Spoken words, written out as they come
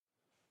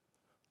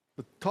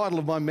The title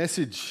of my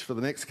message for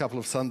the next couple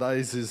of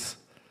Sundays is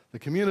The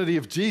Community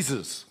of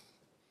Jesus.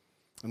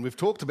 And we've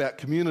talked about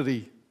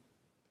community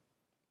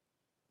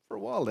for a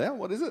while now.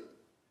 What is it?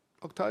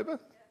 October?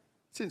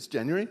 Since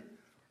January.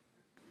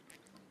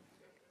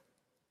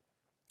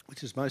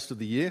 Which is most of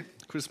the year.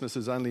 Christmas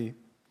is only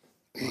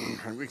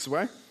 8 weeks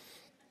away.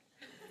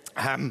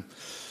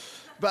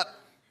 But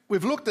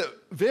we've looked at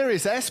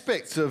various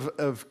aspects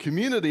of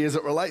community as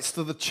it relates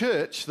to the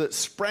church that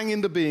sprang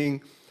into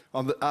being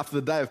after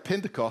the day of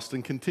Pentecost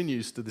and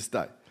continues to this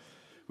day.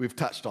 We've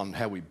touched on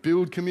how we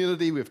build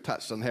community. We've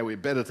touched on how we're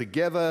better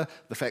together,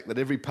 the fact that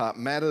every part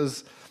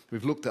matters.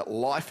 We've looked at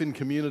life in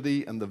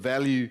community and the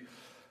value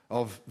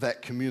of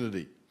that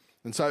community.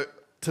 And so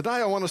today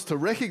I want us to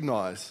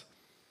recognise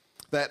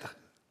that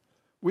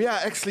we are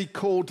actually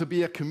called to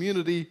be a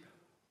community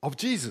of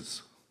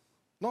Jesus.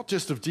 Not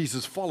just of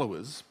Jesus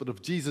followers, but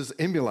of Jesus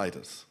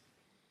emulators.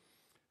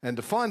 And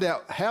to find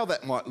out how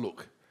that might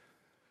look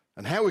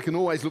and how we can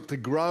always look to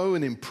grow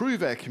and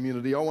improve our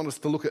community, I want us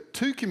to look at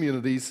two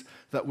communities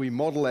that we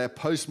model our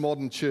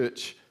postmodern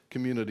church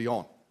community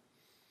on.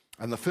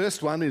 And the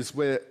first one is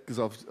where, because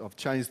I've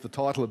changed the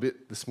title a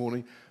bit this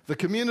morning, the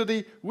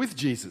community with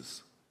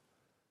Jesus.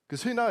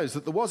 Because who knows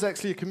that there was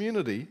actually a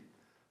community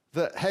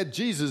that had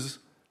Jesus,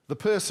 the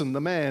person,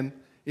 the man,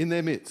 in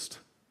their midst.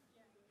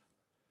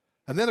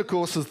 And then, of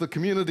course, there's the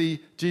community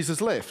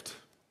Jesus left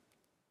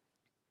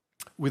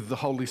with the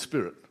Holy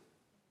Spirit.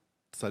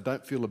 So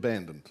don't feel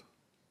abandoned.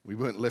 We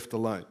weren't left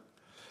alone.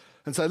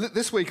 And so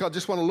this week I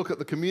just want to look at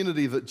the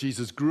community that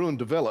Jesus grew and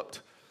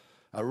developed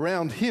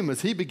around him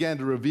as he began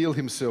to reveal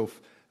himself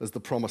as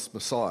the promised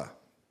Messiah.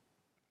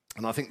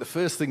 And I think the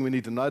first thing we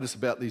need to notice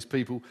about these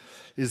people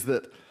is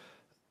that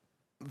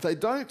they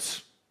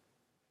don't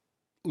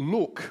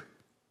look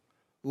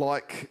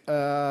like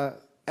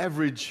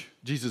average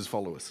Jesus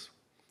followers.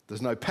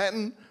 There's no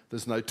pattern,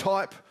 there's no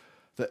type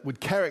that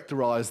would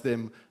characterize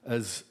them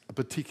as a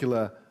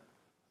particular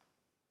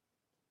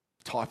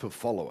type of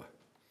follower.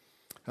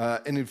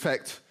 And in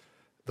fact,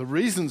 the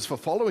reasons for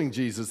following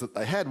Jesus that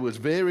they had was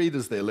varied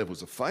as their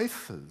levels of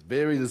faith, as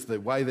varied as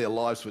the way their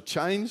lives were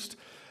changed,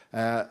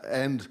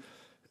 and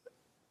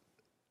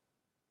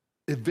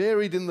it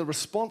varied in the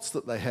response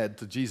that they had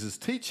to Jesus'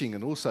 teaching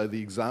and also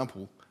the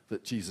example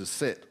that Jesus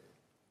set.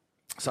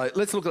 So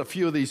let's look at a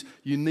few of these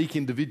unique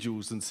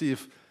individuals and see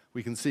if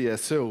we can see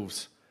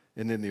ourselves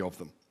in any of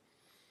them.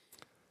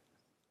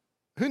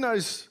 Who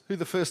knows who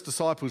the first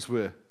disciples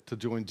were to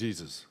join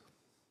Jesus?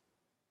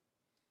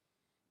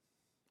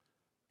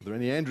 Are there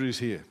any Andrews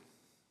here?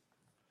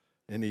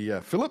 Any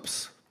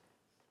Phillips?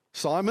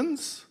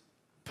 Simons?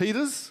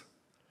 Peters?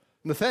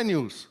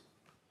 Nathaniels?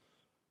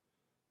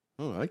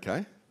 Oh,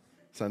 okay.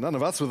 So none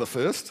of us were the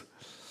first.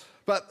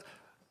 But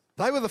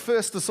they were the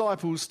first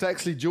disciples to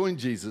actually join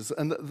Jesus,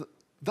 and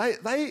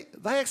they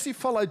actually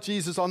followed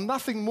Jesus on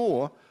nothing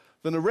more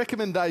than a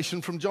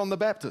recommendation from John the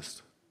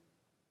Baptist.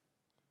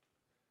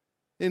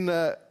 In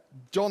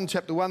John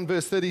chapter 1,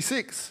 verse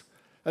 36,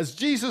 as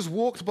Jesus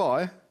walked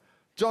by,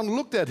 John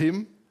looked at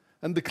him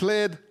and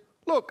declared,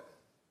 "Look,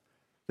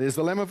 there's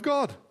the Lamb of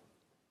God."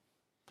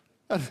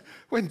 And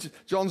when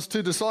John's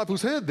two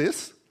disciples heard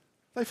this,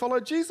 they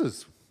followed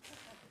Jesus.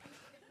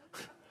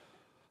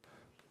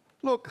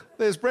 "Look,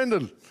 there's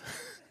Brendan."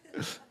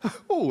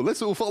 Oh,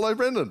 let's all follow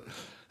Brendan.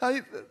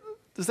 Hey,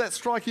 does that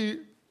strike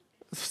you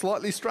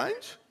slightly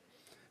strange?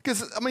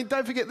 Because,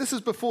 don't forget, this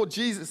is before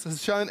Jesus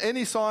has shown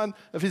any sign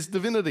of his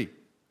divinity.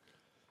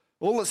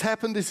 All that's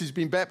happened is he's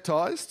been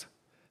baptized.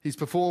 He's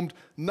performed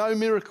no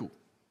miracle.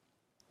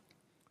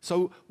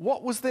 So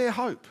what was their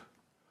hope?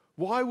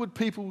 Why would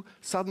people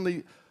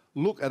suddenly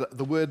look at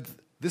the word,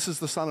 this is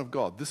the Son of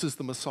God, this is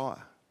the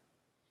Messiah?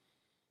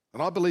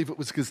 And I believe it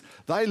was because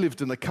they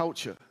lived in a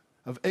culture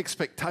of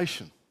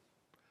expectation.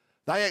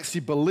 They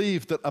actually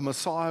believed that a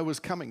Messiah was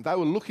coming. They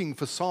were looking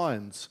for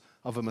signs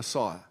of a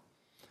Messiah.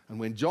 And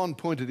when John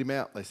pointed him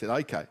out, they said,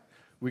 okay,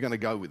 we're going to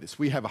go with this.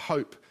 We have a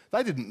hope.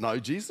 They didn't know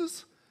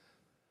Jesus.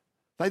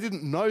 They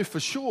didn't know for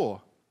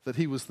sure that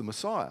he was the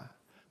Messiah,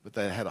 but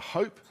they had a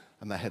hope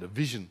and they had a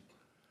vision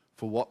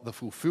for what the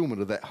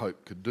fulfillment of that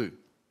hope could do.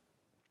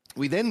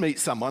 We then meet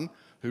someone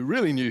who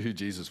really knew who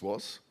Jesus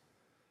was,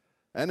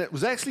 and it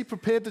was actually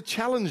prepared to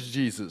challenge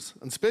Jesus,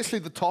 and especially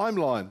the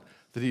timeline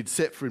that he'd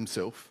set for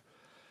himself.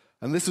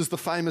 And this is the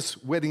famous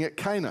wedding at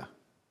Cana.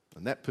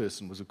 And that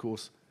person was, of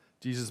course,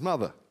 Jesus'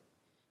 mother.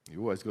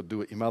 You always got to do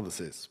what your mother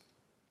says.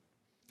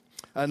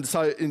 And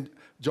so in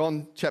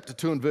John chapter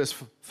 2 and verse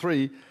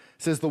 3, it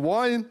says, the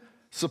wine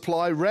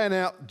supply ran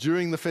out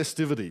during the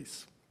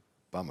festivities.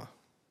 Bummer.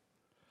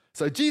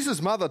 So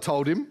Jesus' mother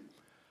told him,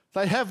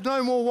 they have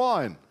no more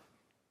wine.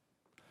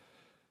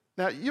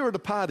 Now, you're at a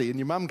party and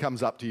your mum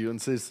comes up to you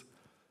and says,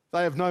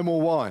 they have no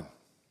more wine.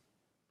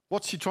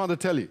 What's she trying to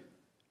tell you?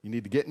 You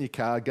need to get in your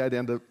car, go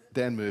down to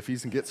Dan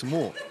Murphy's and get some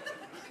more.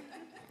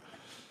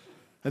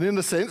 And in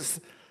a sense,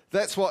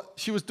 that's what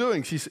she was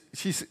doing.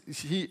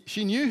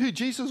 She knew who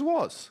Jesus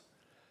was.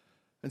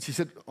 And she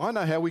said, I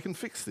know how we can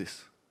fix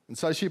this. And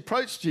so she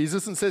approached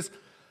Jesus and says,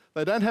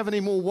 they don't have any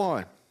more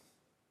wine.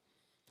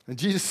 And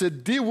Jesus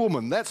said, "Dear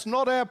woman, that's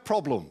not our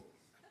problem.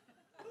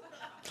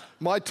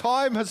 My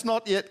time has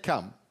not yet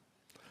come."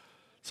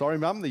 Sorry,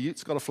 Mum, the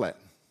ute's got a flat.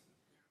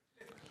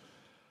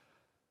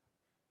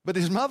 But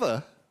his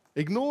mother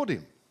ignored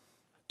him,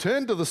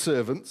 turned to the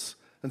servants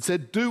and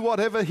said, "Do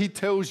whatever he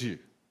tells you."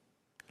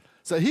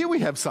 So here we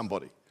have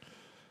somebody,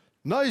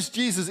 knows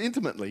Jesus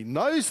intimately,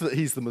 knows that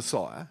he's the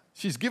Messiah.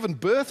 She's given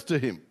birth to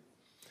him.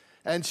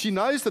 And she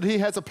knows that he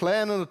has a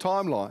plan and a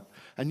timeline.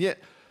 And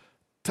yet,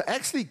 to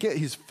actually get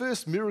his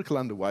first miracle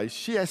underway,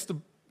 she has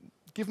to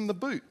give him the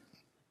boot.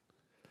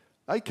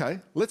 Okay,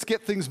 let's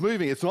get things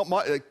moving. It's not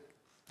my...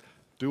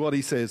 do what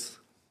he says.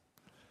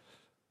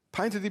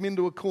 Painted him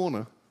into a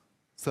corner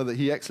so that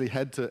he actually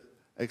had to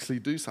actually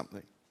do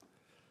something.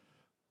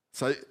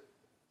 So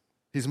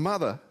his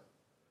mother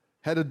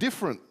had a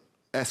different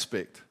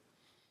aspect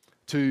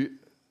to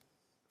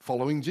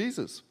following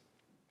Jesus.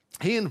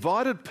 He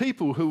invited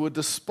people who were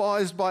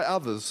despised by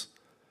others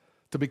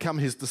to become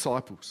his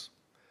disciples.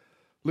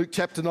 Luke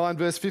chapter 9,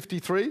 verse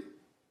 53.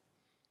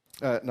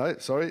 9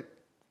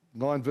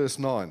 verse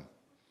 9.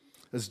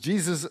 As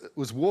Jesus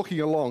was walking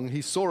along,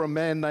 he saw a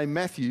man named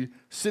Matthew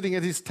sitting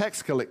at his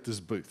tax collector's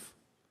booth.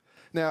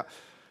 Now,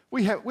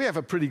 we have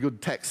a pretty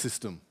good tax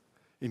system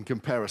in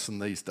comparison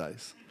these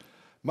days.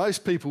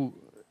 Most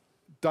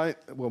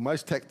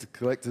tax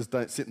collectors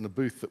don't sit in the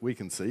booth that we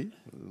can see.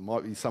 There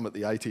might be some at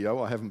the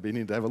ATO. I haven't been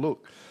in to have a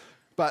look.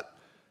 But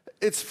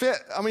it's fair.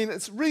 I mean,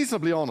 it's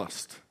reasonably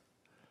honest.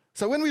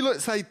 So when we look,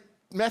 say,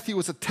 Matthew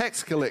was a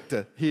tax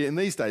collector here in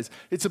these days,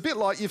 it's a bit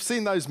like you've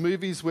seen those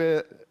movies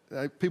where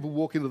people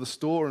walk into the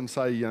store and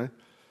say,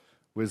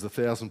 "Where's the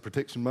 1,000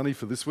 protection money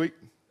for this week?"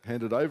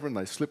 Hand it over and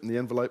they slip in the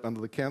envelope under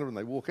the counter and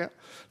they walk out.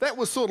 That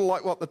was sort of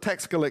like what the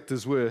tax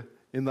collectors were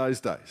in those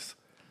days.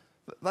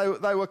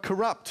 They were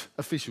corrupt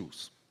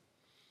officials.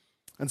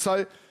 And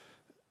so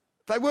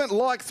they weren't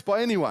liked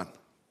by anyone.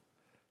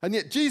 And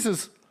yet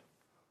Jesus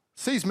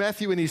sees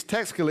Matthew in his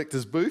tax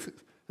collector's booth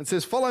and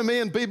says, "Follow me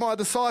and be my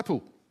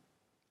disciple."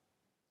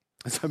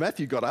 And so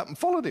Matthew got up and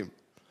followed him.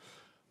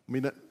 I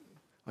mean,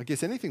 I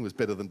guess anything was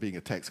better than being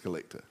a tax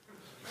collector.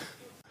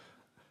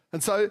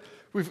 And so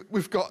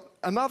we've got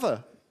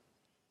another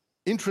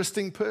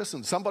interesting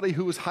person, somebody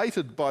who was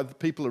hated by the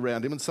people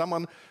around him and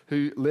someone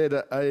who led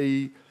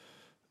a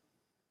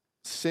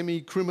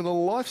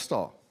semi-criminal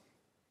lifestyle.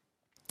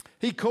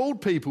 He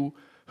called people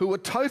who were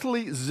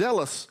totally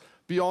zealous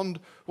beyond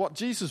what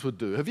Jesus would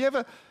do. Have you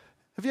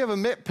ever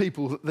met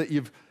people that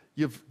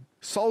you've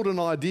sold an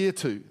idea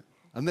to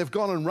and they've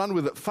gone and run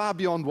with it far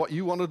beyond what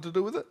you wanted to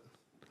do with it?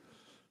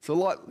 So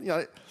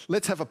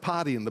let's have a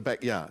party in the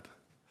backyard.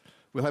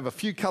 We'll have a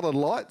few coloured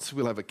lights,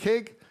 we'll have a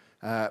keg,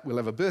 we'll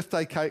have a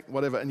birthday cake,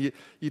 whatever, and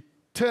you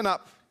turn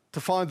up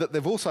to find that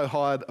they've also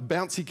hired a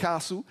bouncy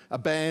castle, a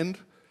band,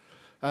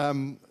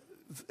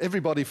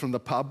 everybody from the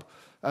pub,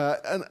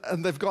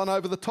 and they've gone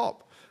over the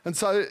top. And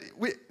so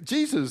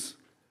Jesus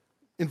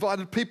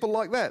invited people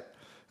like that.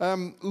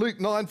 Luke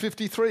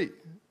 9:53.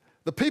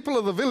 The people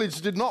of the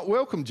village did not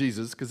welcome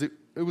Jesus because it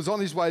was on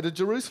his way to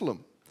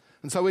Jerusalem.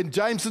 And so when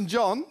James and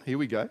John, here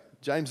we go,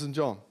 James and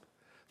John,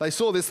 they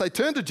saw this, they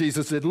turned to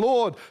Jesus and said,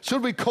 "Lord,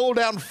 should we call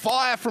down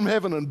fire from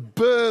heaven and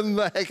burn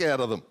the heck out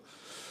of them?"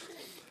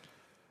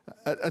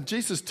 And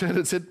Jesus turned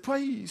and said,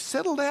 "Please,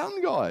 settle down,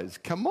 guys.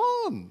 Come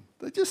on."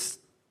 They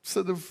just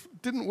sort of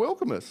didn't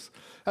welcome us.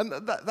 And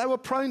they were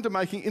prone to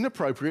making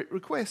inappropriate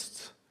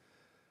requests.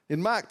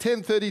 In Mark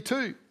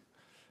 10:32,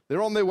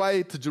 they're on their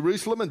way to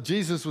Jerusalem and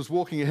Jesus was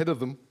walking ahead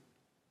of them.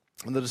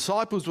 And the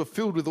disciples were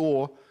filled with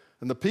awe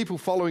and the people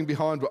following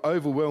behind were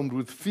overwhelmed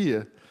with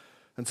fear.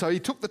 And so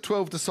he took the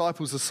 12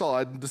 disciples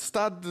aside and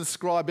started to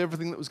describe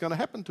everything that was going to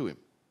happen to him.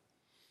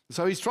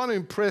 So he's trying to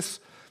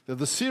impress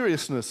the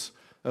seriousness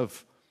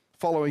of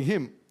following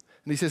him.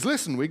 And he says,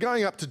 "Listen, we're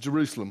going up to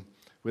Jerusalem,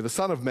 where the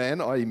Son of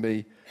Man, i.e.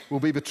 me, will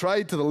be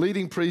betrayed to the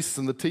leading priests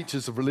and the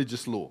teachers of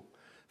religious law.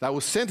 They will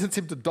sentence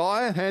him to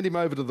die and hand him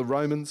over to the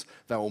Romans.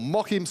 They will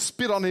mock him,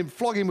 spit on him,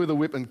 flog him with a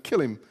whip and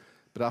kill him.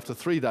 But after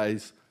 3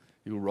 days,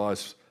 he will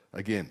rise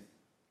again."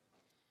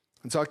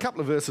 And so a couple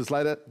of verses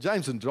later,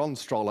 James and John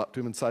stroll up to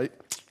him and say,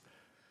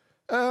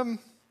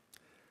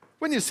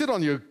 "When you sit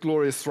on your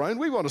glorious throne,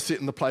 we want to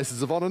sit in the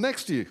places of honour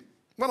next to you,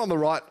 one on the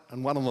right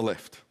and one on the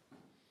left."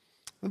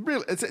 And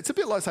really, it's a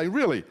bit like saying,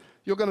 "Really,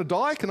 you're going to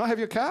die? Can I have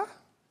your car?"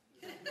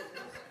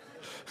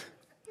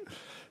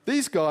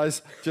 These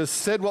guys just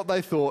said what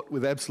they thought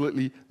with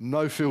absolutely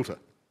no filter.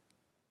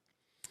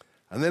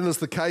 And then there's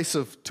the case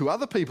of two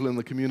other people in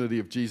the community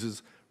of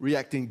Jesus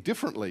reacting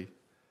differently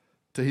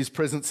to his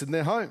presence in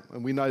their home.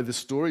 And we know this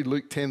story,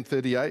 Luke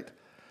 10:38.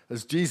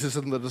 As Jesus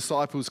and the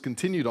disciples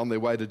continued on their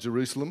way to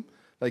Jerusalem,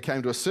 they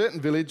came to a certain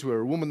village where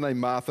a woman named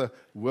Martha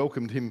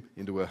welcomed him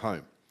into her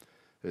home.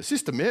 Her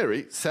sister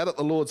Mary sat at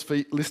the Lord's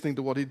feet listening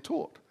to what he'd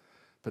taught.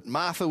 But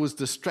Martha was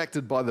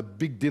distracted by the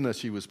big dinner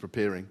she was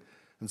preparing.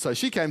 And so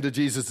she came to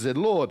Jesus and said,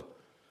 "Lord,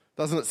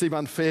 doesn't it seem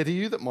unfair to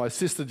you that my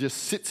sister just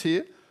sits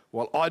here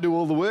while I do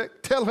all the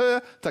work? Tell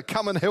her to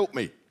come and help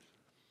me."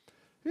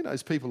 Who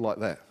knows people like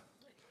that?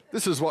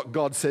 This is what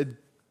God said,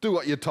 "Do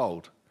what you're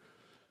told."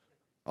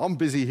 I'm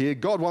busy here.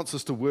 God wants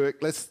us to work.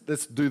 Let's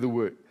do the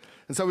work.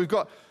 And so we've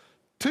got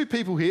two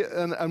people here,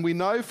 and we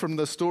know from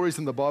the stories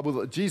in the Bible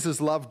that Jesus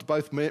loved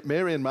both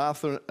Mary and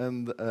Martha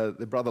and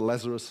their brother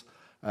Lazarus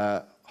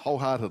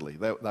wholeheartedly.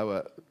 They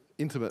were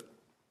intimate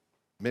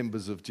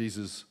members of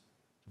Jesus'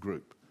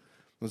 group.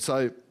 And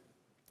so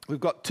we've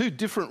got two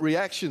different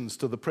reactions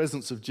to the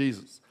presence of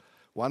Jesus.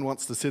 One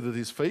wants to sit at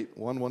his feet.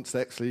 One wants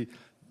to actually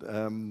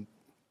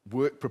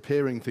work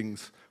preparing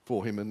things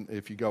for him. And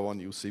if you go on,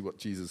 you'll see what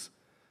Jesus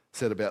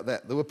said about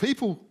that. There were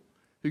people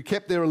who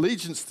kept their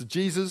allegiance to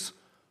Jesus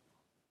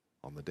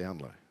on the down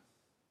low.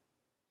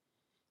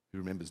 Who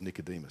remembers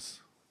Nicodemus?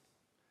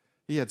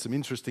 He had some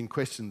interesting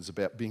questions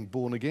about being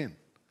born again.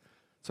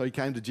 So he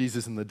came to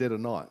Jesus in the dead of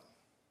night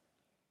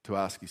to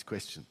ask his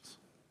questions.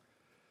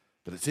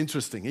 But it's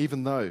interesting,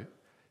 even though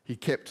he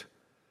kept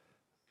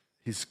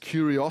his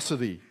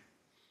curiosity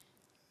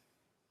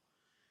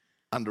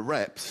under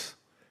wraps,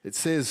 it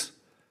says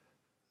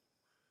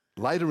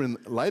later in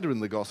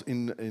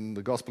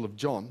the Gospel of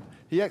John,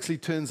 he actually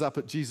turns up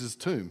at Jesus'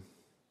 tomb.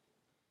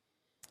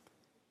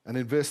 And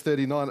in verse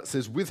 39 it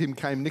says, with him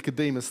came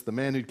Nicodemus, the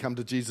man who'd come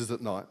to Jesus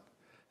at night,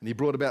 and he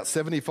brought about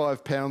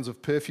 75 pounds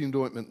of perfumed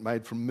ointment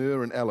made from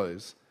myrrh and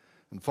aloes,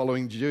 and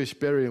following Jewish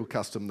burial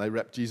custom, they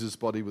wrapped Jesus'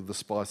 body with the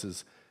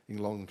spices in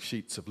long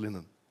sheets of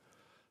linen.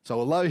 So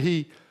although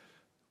he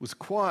was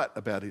quiet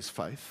about his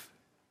faith,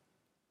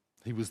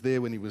 he was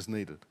there when he was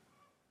needed.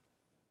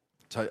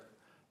 So,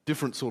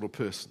 different sort of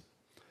person.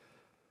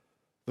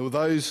 There were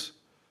those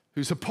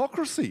whose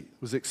hypocrisy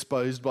was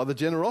exposed by the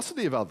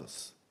generosity of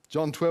others.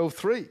 John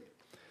 12:3.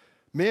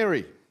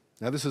 Mary,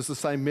 now this is the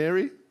same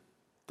Mary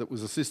that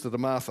was a sister to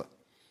Martha,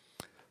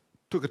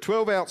 took a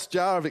 12-ounce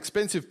jar of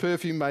expensive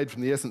perfume made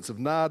from the essence of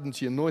nard, and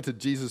she anointed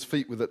Jesus'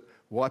 feet with it,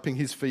 wiping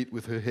his feet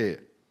with her hair.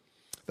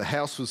 The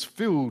house was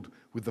filled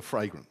with the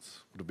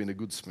fragrance. Would have been a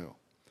good smell.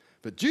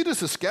 But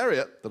Judas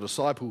Iscariot, the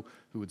disciple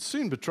who would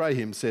soon betray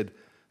him, said,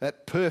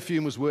 that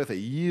perfume was worth a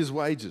year's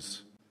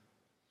wages.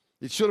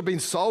 It should have been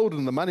sold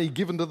and the money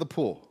given to the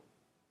poor.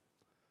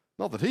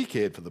 Not that he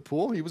cared for the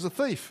poor, he was a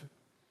thief.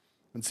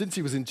 And since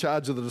he was in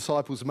charge of the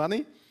disciples'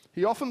 money,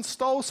 he often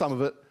stole some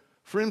of it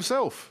for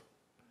himself.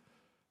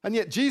 And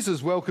yet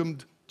Jesus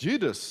welcomed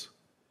Judas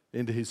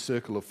into his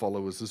circle of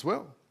followers as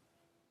well.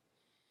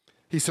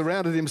 He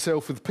surrounded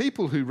himself with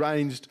people who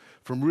ranged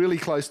from really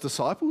close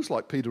disciples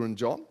like Peter and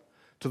John,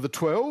 to the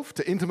 12,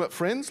 to intimate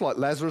friends like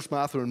Lazarus,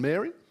 Martha and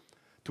Mary,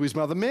 to his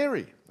mother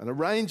Mary, and a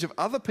range of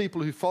other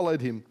people who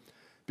followed him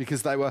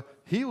because they were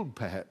healed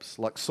perhaps,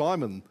 like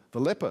Simon the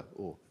leper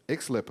or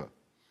ex-leper.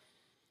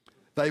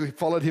 They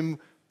followed him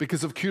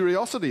because of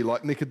curiosity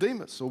like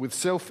Nicodemus, or with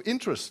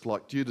self-interest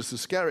like Judas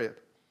Iscariot,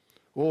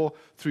 or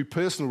through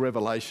personal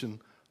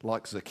revelation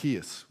like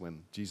Zacchaeus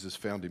when Jesus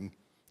found him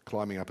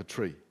climbing up a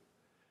tree.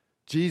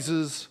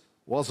 Jesus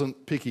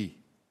wasn't picky.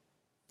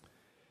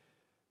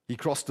 He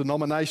crossed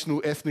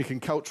denominational, ethnic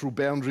and cultural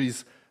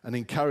boundaries and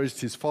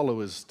encouraged his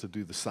followers to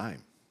do the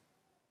same.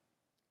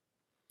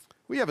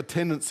 We have a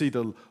tendency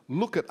to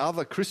look at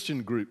other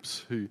Christian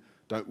groups who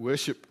don't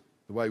worship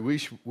the way we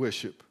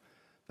worship.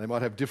 They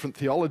might have different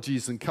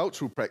theologies and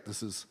cultural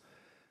practices,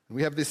 and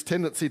we have this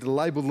tendency to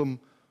label them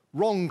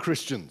wrong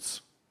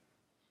Christians.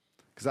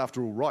 Because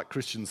after all, right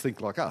Christians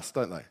think like us,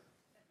 don't they?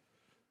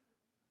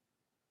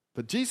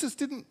 But Jesus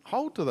didn't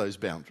hold to those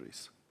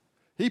boundaries.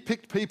 He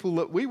picked people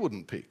that we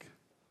wouldn't pick.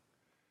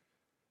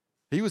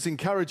 He was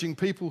encouraging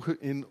people who,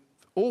 in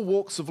all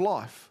walks of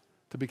life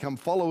to become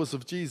followers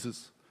of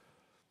Jesus.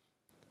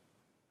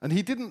 And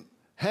he didn't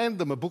hand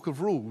them a book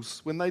of rules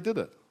when they did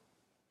it.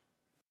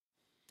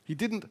 He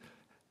didn't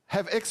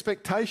have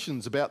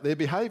expectations about their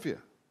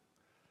behaviour.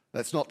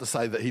 That's not to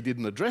say that he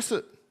didn't address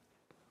it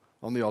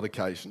on the odd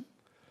occasion.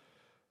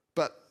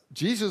 But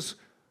Jesus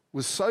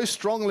was so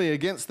strongly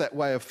against that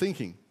way of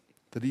thinking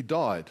that he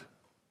died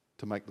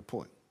to make the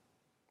point.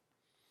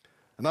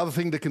 Another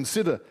thing to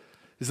consider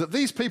is that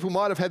these people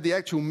might have had the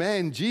actual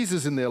man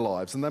Jesus in their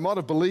lives, and they might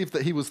have believed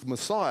that he was the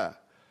Messiah.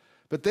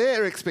 But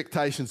their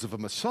expectations of a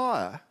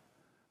Messiah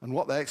and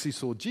what they actually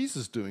saw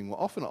Jesus doing were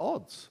often at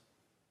odds.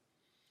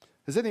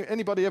 Has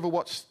anybody ever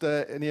watched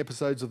any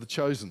episodes of The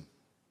Chosen?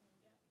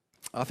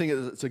 I think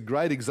it's a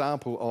great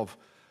example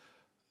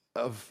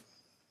of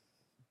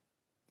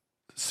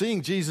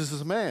seeing Jesus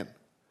as a man.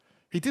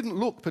 He didn't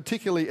look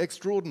particularly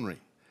extraordinary.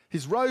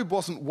 His robe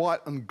wasn't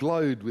white and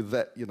glowed with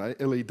that,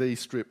 LED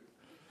strip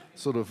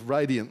sort of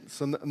radiance.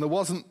 And there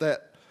wasn't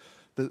that,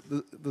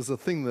 there's a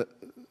thing that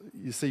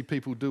you see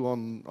people do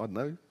on, I don't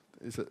know,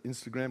 is it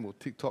Instagram or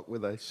TikTok, where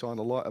they shine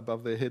a light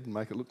above their head and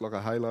make it look like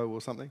a halo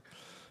or something.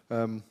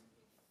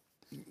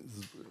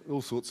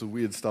 All sorts of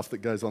weird stuff that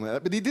goes on there.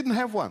 But he didn't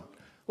have one.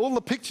 All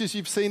the pictures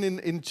you've seen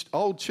in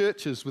old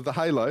churches with the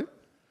halo,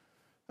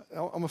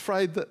 I'm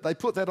afraid that they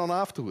put that on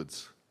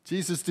afterwards.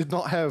 Jesus did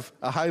not have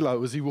a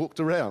halo as he walked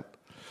around.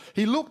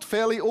 He looked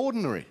fairly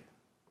ordinary.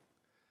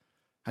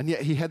 And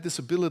yet he had this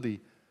ability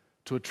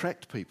to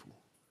attract people.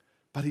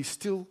 But he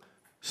still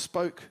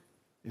spoke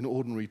in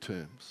ordinary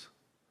terms.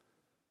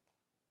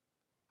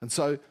 And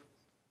so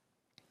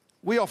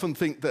we often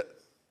think that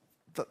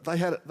they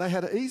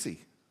had it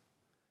easy.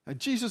 And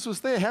Jesus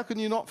was there. How can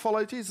you not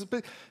follow Jesus?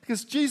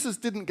 Because Jesus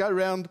didn't go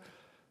around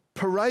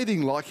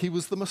parading like he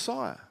was the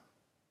Messiah.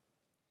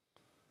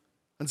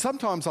 And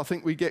sometimes I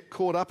think we get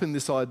caught up in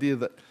this idea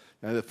that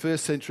the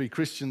first century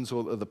Christians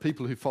or the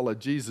people who followed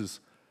Jesus,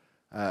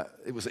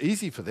 it was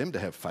easy for them to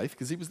have faith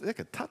because they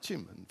could touch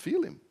him and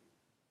feel him.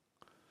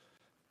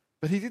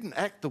 But he didn't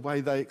act the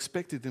way they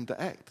expected him to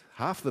act.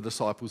 Half the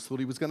disciples thought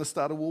he was going to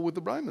start a war with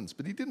the Romans,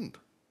 but he didn't.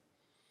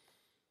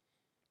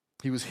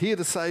 He was here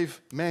to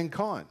save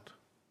mankind,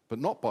 but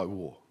not by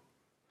war.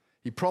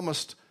 He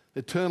promised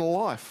eternal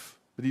life,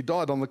 but he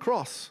died on the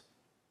cross.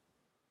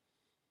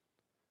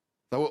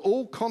 They were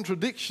all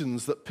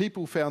contradictions that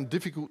people found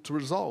difficult to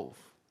resolve.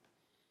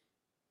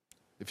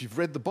 If you've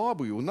read the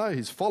Bible, you will know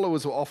his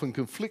followers were often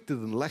conflicted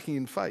and lacking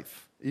in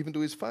faith, even to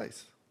his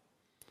face.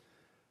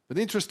 But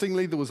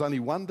interestingly, there was only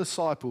one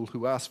disciple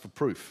who asked for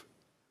proof,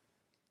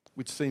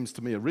 which seems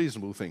to me a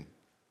reasonable thing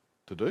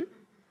to do.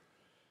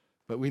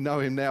 But we know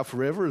him now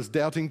forever as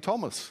Doubting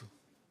Thomas.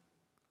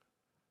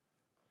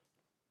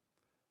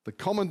 The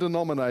common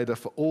denominator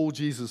for all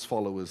Jesus'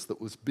 followers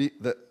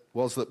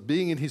was that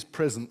being in his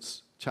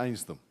presence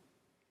changed them.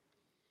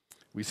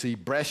 We see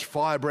brash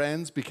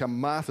firebrands become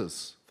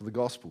martyrs for the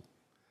gospel.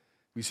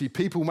 We see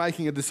people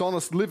making a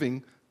dishonest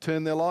living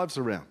turn their lives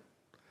around.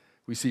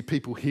 We see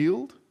people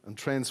healed and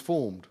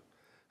transformed,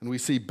 and we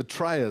see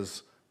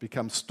betrayers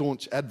become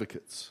staunch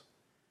advocates.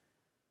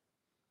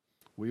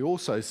 We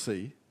also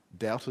see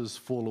doubters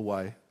fall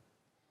away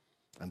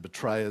and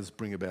betrayers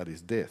bring about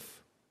his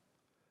death.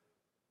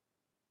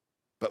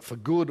 But for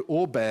good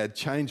or bad,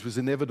 change was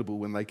inevitable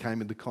when they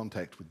came into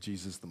contact with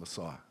Jesus the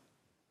Messiah.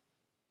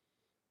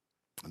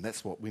 And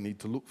that's what we need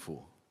to look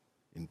for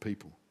in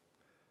people.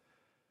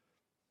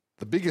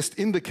 The biggest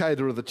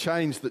indicator of the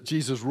change that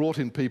Jesus wrought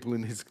in people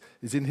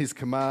is in his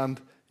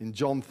command in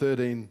John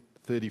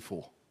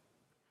 13:34.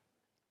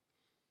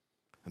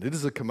 And it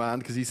is a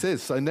command because he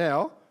says, "So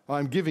now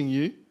I'm giving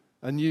you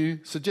a new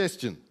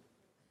suggestion."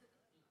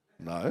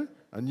 No,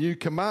 a new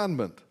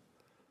commandment.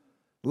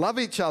 Love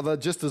each other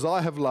just as I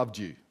have loved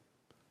you.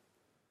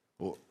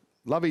 Or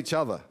love each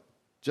other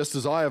just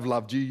as I have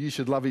loved you, you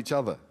should love each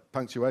other.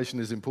 Punctuation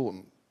is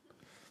important.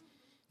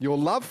 Your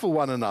love for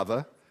one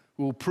another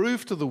will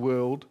prove to the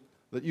world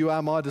that you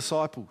are my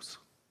disciples.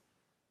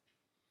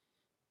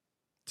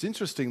 It's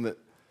interesting that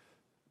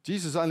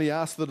Jesus only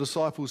asked the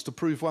disciples to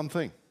prove one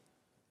thing: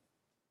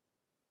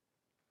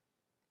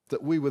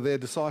 that we were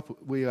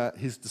we are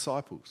his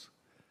disciples.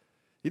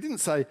 He didn't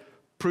say,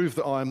 prove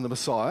that I am the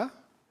Messiah.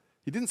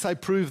 He didn't say,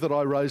 prove that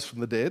I rose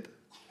from the dead.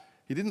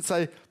 He didn't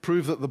say,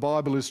 prove that the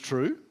Bible is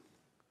true.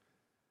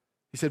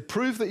 He said,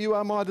 prove that you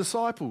are my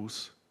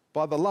disciples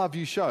by the love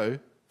you show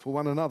for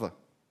one another.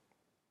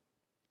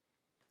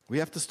 We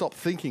have to stop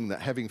thinking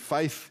that having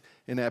faith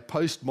in our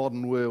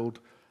postmodern world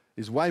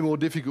is way more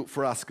difficult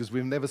for us because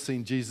we've never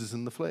seen Jesus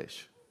in the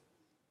flesh.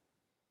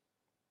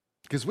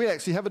 Because we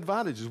actually have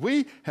advantages.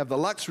 We have the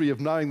luxury of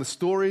knowing the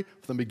story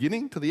from the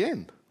beginning to the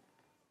end.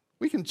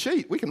 We can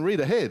cheat. We can read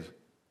ahead.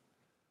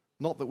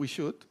 Not that we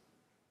should.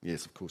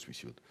 Yes, of course we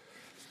should.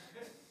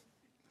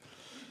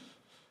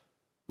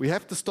 We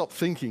have to stop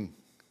thinking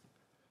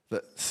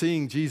that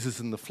seeing Jesus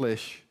in the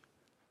flesh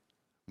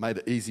made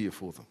it easier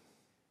for them.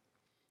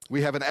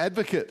 We have an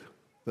advocate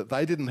that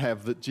they didn't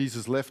have, that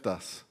Jesus left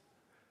us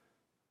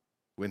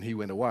when he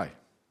went away.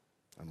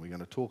 And we're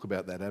going to talk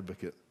about that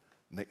advocate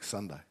next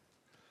Sunday.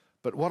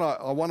 But what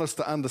I want us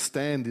to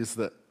understand is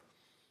that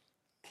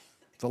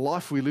the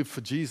life we live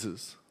for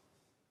Jesus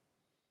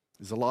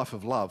is a life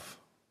of love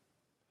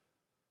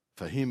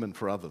for him and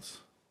for others.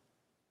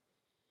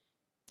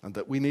 And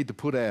that we need to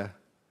put our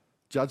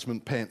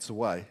judgment pants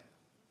away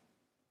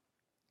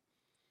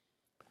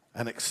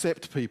and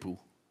accept people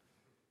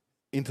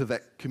into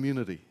that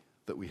community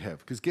that we have.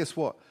 Because guess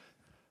what?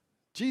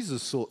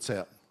 Jesus sorts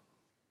out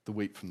the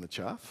wheat from the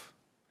chaff.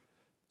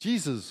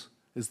 Jesus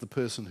is the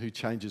person who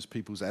changes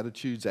people's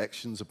attitudes,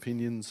 actions,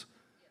 opinions,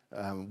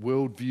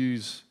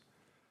 worldviews.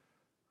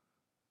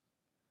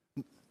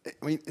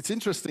 I mean, it's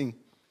interesting.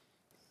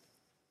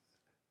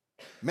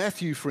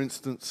 Matthew, for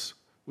instance,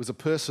 was a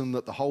person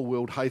that the whole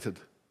world hated,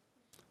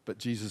 but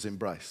Jesus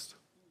embraced.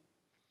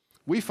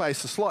 We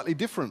face a slightly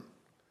different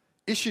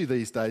issue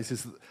these days,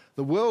 is that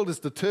the world is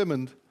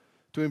determined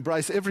to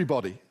embrace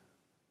everybody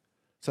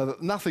so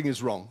that nothing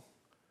is wrong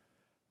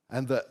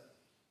and that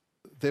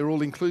they're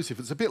all inclusive.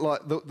 It's a bit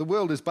like the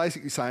world is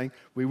basically saying,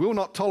 we will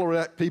not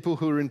tolerate people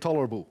who are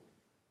intolerable,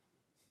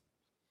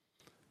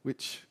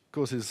 which, of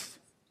course, is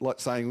like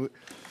saying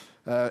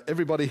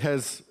everybody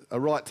has a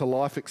right to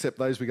life except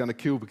those we're going to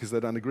kill because they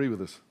don't agree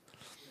with us.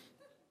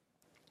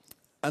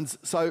 And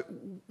so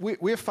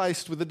we're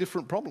faced with a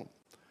different problem.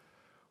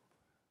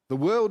 The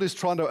world is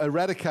trying to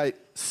eradicate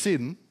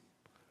sin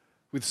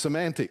with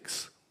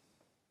semantics.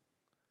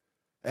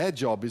 Our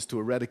job is to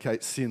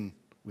eradicate sin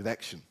with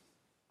action.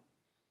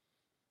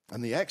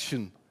 And the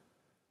action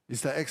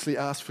is to actually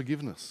ask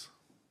forgiveness.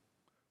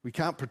 We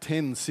can't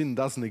pretend sin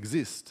doesn't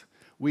exist.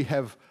 We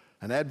have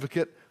an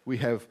advocate, we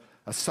have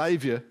a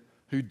Saviour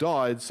who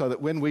died so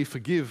that when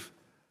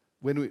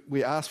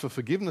we ask for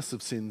forgiveness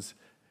of sins,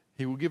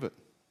 he will give it.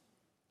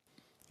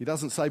 He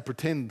doesn't say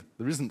pretend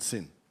there isn't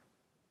sin.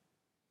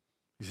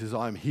 He says,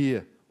 I am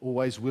here,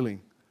 always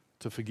willing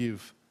to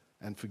forgive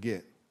and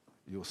forget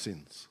your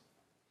sins.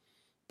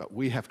 But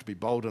we have to be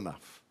bold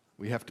enough,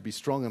 we have to be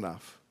strong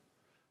enough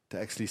to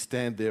actually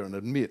stand there and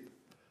admit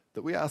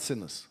that we are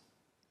sinners,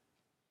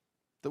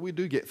 that we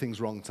do get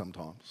things wrong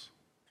sometimes,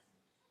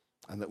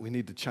 and that we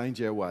need to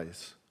change our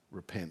ways,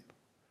 repent,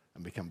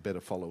 and become better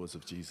followers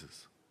of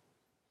Jesus.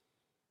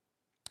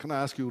 Can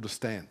I ask you all to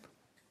stand?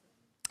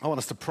 I want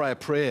us to pray a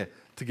prayer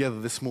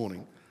together this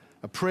morning,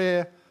 a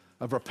prayer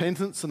of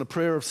repentance and a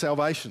prayer of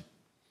salvation.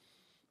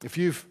 If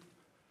you've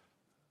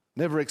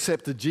never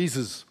accepted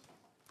Jesus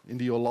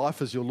into your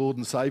life as your Lord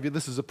and Saviour,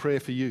 this is a prayer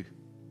for you.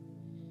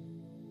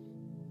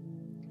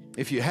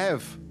 If you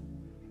have,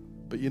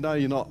 but you know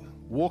you're not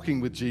walking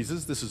with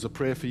Jesus, this is a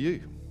prayer for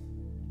you.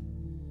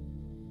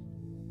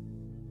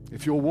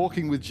 If you're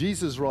walking with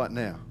Jesus right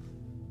now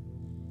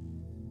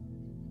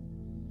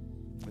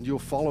and you're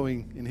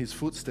following in his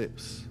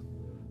footsteps,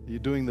 you're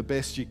doing the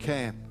best you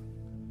can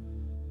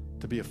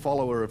to be a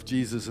follower of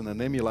Jesus and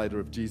an emulator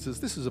of Jesus,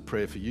 this is a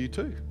prayer for you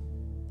too.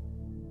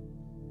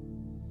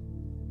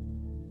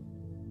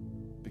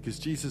 Because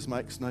Jesus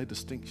makes no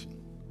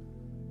distinction.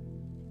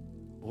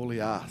 All he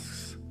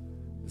asks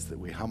is that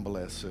we humble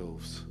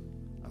ourselves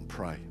and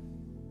pray.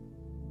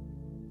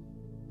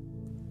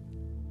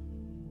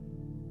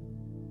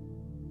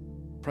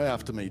 Pray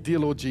after me. Dear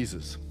Lord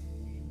Jesus,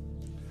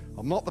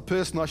 I'm not the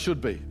person I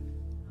should be.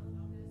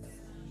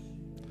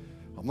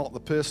 I'm not the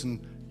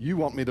person you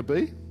want me to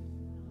be.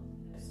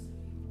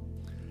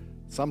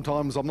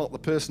 Sometimes I'm not the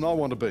person I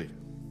want to be.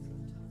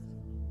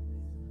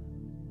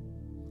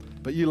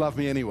 But you love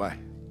me anyway.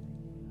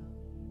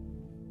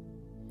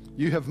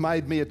 You have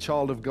made me a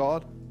child of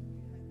God,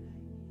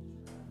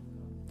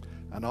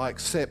 and I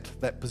accept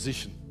that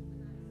position.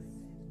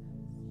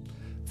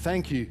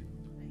 Thank you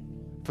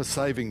for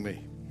saving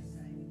me.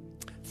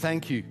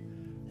 Thank you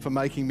for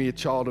making me a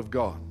child of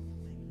God.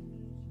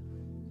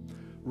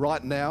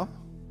 Right now,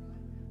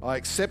 I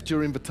accept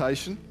your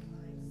invitation.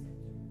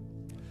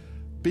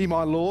 Be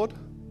my Lord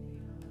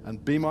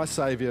and be my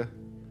Saviour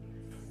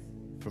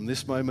from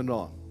this moment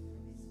on.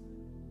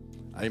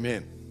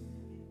 Amen.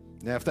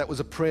 Now, if that was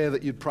a prayer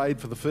that you'd prayed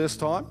for the first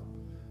time,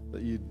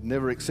 that you'd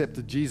never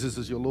accepted Jesus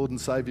as your Lord and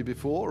Saviour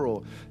before,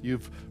 or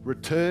you've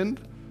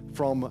returned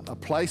from a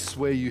place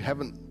where you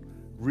haven't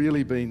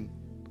really been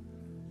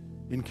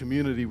in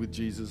community with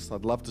Jesus,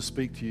 I'd love to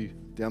speak to you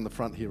down the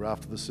front here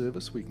after the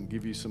service. We can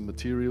give you some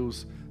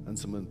materials and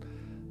some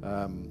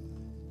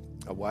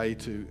a way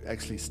to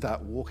actually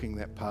start walking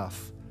that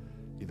path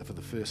either for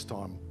the first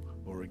time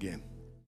or again.